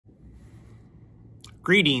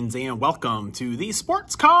Greetings and welcome to the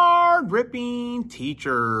Sports Card Ripping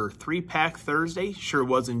Teacher 3-Pack Thursday. Sure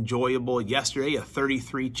was enjoyable yesterday, a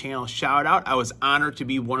 33 channel shout out. I was honored to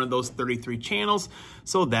be one of those 33 channels,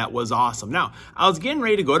 so that was awesome. Now, I was getting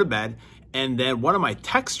ready to go to bed, and then one of my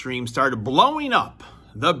text streams started blowing up.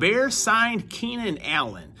 The Bears signed Keenan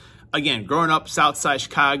Allen. Again, growing up Southside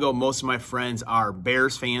Chicago, most of my friends are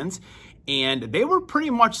Bears fans. And they were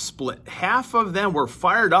pretty much split. Half of them were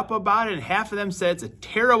fired up about it, and half of them said it's a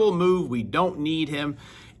terrible move, we don't need him,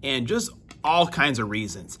 and just all kinds of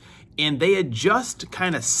reasons. And they had just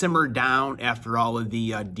kind of simmered down after all of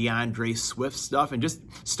the DeAndre Swift stuff and just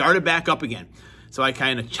started back up again. So I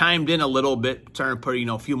kind of chimed in a little bit, trying to put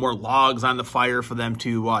a few more logs on the fire for them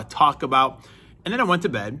to talk about. And then I went to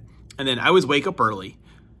bed, and then I always wake up early.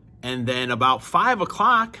 And then about 5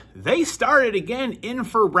 o'clock, they started again in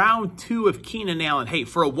for round 2 of Keenan Allen. Hey,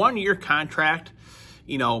 for a one-year contract,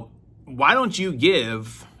 why don't you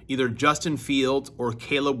give either Justin Fields or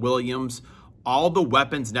Caleb Williams all the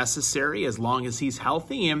weapons necessary as long as he's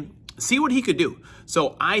healthy and see what he could do.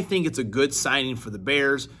 So I think it's a good signing for the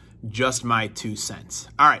Bears. Just my 2 cents.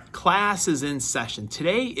 All right, class is in session.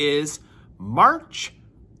 Today is March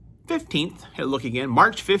 15th. Hey, look again.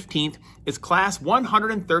 March 15th. It's class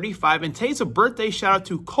 135, and today's a birthday shout out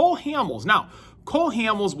to Cole Hamels. Now, Cole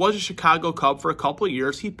Hamels was a Chicago Cub for a couple of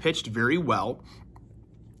years. He pitched very well,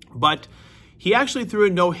 but he actually threw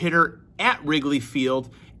a no-hitter at Wrigley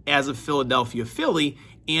Field as a Philadelphia Philly,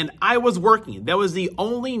 and I was working. That was the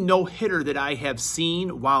only no-hitter that I have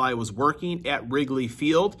seen while I was working at Wrigley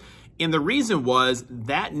Field, and the reason was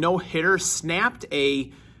that no-hitter snapped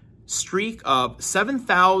a streak of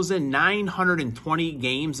 7,920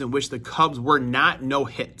 games in which the Cubs were not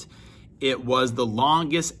no-hit. It was the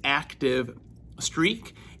longest active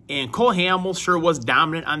streak, and Cole Hamels sure was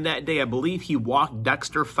dominant on that day. I believe he walked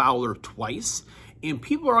Dexter Fowler twice, and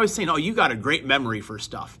people are always saying, oh, you got a great memory for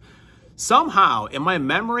stuff. Somehow, in my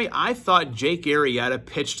memory, I thought Jake Arrieta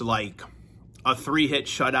pitched like a 3-hit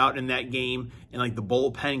shutout in that game, and like the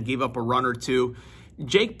bullpen gave up a run or two.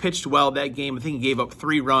 Jake pitched well that game. I think he gave up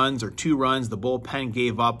 3 runs or 2 runs. The bullpen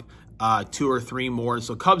gave up 2 or 3 more.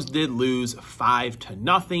 So Cubs did lose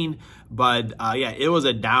 5-0. But yeah, it was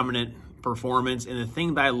a dominant performance. And the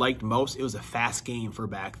thing that I liked most, it was a fast game for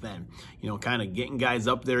back then. Kind of getting guys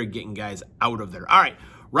up there, getting guys out of there. All right,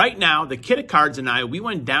 right now, the Kid of Cards and I, we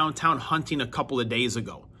went downtown hunting a couple of days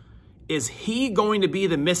ago. Is he going to be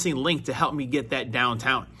the missing link to help me get that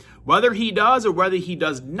downtown? Whether he does or whether he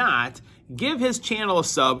does not, give his channel a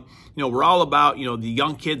sub. We're all about, the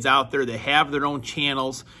young kids out there that have their own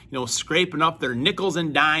channels, scraping up their nickels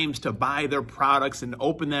and dimes to buy their products and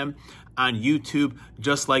open them on YouTube,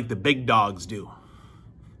 just like the big dogs do.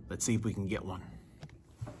 Let's see if we can get one.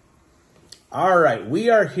 All right, we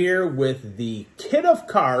are here with the Kid of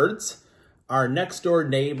Cards, our next door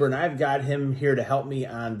neighbor, and I've got him here to help me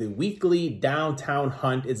on the weekly downtown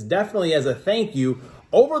hunt. It's definitely as a thank you.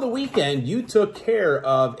 Over the weekend, you took care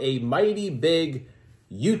of a mighty big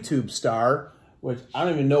YouTube star, which I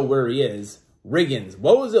don't even know where he is, Riggins.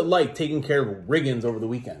 What was it like taking care of Riggins over the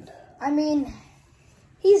weekend? I mean,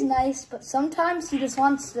 he's nice, but sometimes he just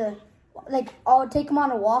wants to, I'll take him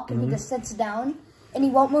on a walk and he just sits down and he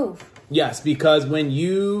won't move. Yes, because when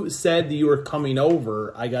you said that you were coming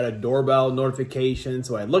over, I got a doorbell notification,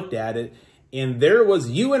 so I looked at it. And there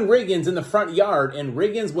was you and Riggins in the front yard, and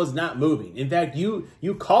Riggins was not moving. In fact, you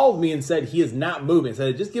called me and said he is not moving.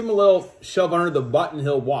 So just give him a little shove under the butt and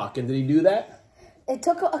he'll walk. And did he do that? It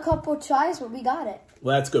took a couple tries, but we got it.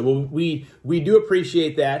 Well, that's good. Well, we do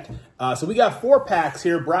appreciate that. So we got 4 packs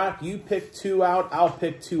here. Brock, you pick 2 out. I'll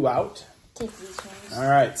pick 2 out. Take these ones. All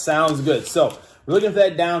right, sounds good. So we're looking for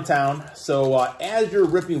that downtown. So as you're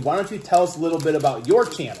ripping, why don't you tell us a little bit about your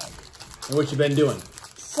channel and what you've been doing?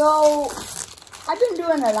 So, I've been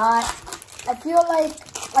doing a lot. I feel like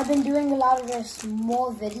I've been doing a lot of just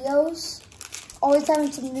more videos. Always having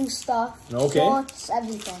some new stuff. Okay. Sports,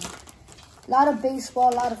 everything. A lot of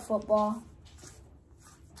baseball, a lot of football.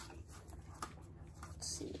 Let's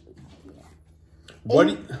see. Yeah. Go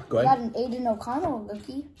ahead. Got an Aiden O'Connell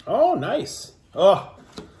rookie. Oh, nice. Oh,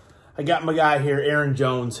 I got my guy here, Aaron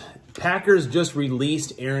Jones. Packers just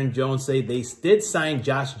released Aaron Jones. They did sign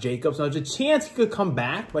Josh Jacobs. Now, there's a chance he could come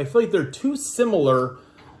back, but I feel like they're too similar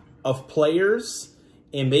of players.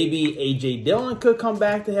 And maybe A.J. Dillon could come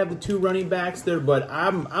back to have the 2 running backs there. But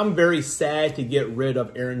I'm very sad to get rid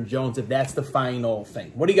of Aaron Jones if that's the final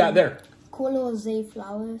thing. What do you got there? Cool little Zay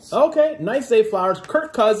Flowers. Okay, nice Zay Flowers.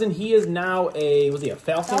 Kirk Cousin, he is now was he a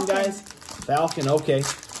Falcon, guys? Falcon, okay.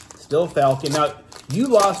 Still Falcon. Now, you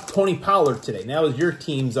lost Tony Pollard today. That was your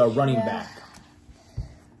team's running back.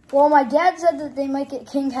 Well, my dad said that they might get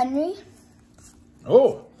King Henry.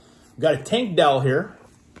 Oh, we got a Tank Dell here.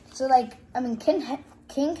 So, like, I mean,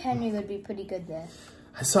 King Henry would be pretty good there.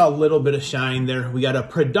 I saw a little bit of shine there. We got a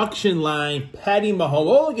production line, Patty Mahomes.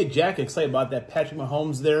 Oh, look at Jack excited about that Patrick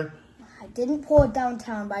Mahomes there. I didn't pull it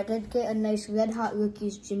downtown, but I did get a nice Red Hot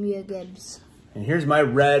Rookies Jameer Gibbs. And here's my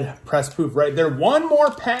red press proof right there. One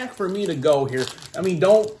more pack for me to go here. I mean,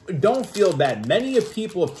 don't feel bad. Many of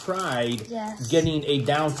people have tried getting a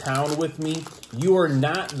downtown with me. You are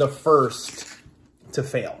not the first to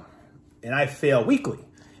fail. And I fail weekly.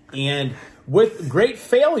 And with great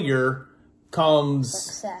failure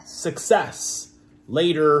comes success.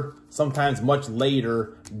 Later, sometimes much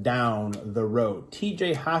later down the road.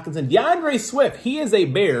 TJ Hawkinson, DeAndre Swift, he is a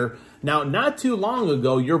Bear. Now, not too long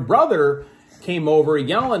ago, your brother came over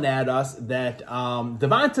yelling at us that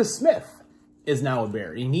Devonta Smith is now a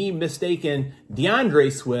Bear. And he mistaken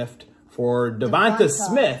DeAndre Swift for Devonta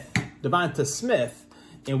Smith.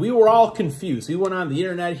 And we were all confused. We went on the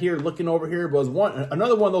internet here, looking over here. It was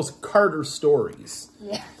another one of those Carter stories.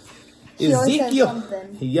 Yeah. Ezekiel,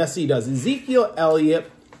 yes, he does. Ezekiel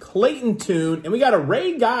Elliott, Clayton Tune, and we got a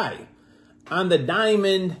Ray Guy on the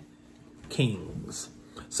Diamond Kings.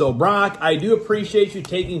 So, Brock, I do appreciate you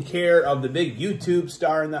taking care of the big YouTube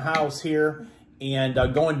star in the house here and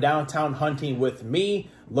going downtown hunting with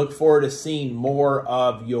me. Look forward to seeing more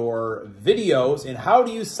of your videos. And how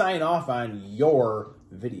do you sign off on your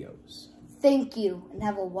videos? Thank you, and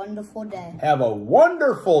have a wonderful day. Have a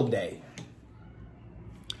wonderful day.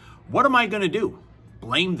 What am I going to do?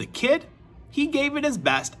 Blame the kid? He gave it his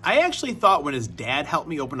best. I actually thought when his dad helped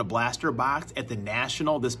me open a blaster box at the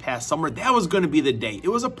National this past summer, that was going to be the day. It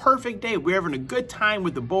was a perfect day. We were having a good time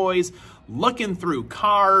with the boys, looking through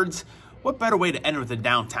cards. What better way to end with a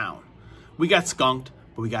downtown? We got skunked,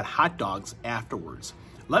 but we got hot dogs afterwards.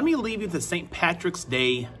 Let me leave you with the St. Patrick's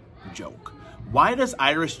Day joke. Why does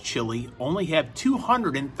Irish chili only have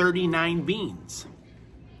 239 beans?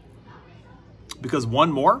 Because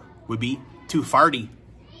one more would be too farty.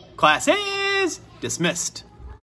 Class is dismissed.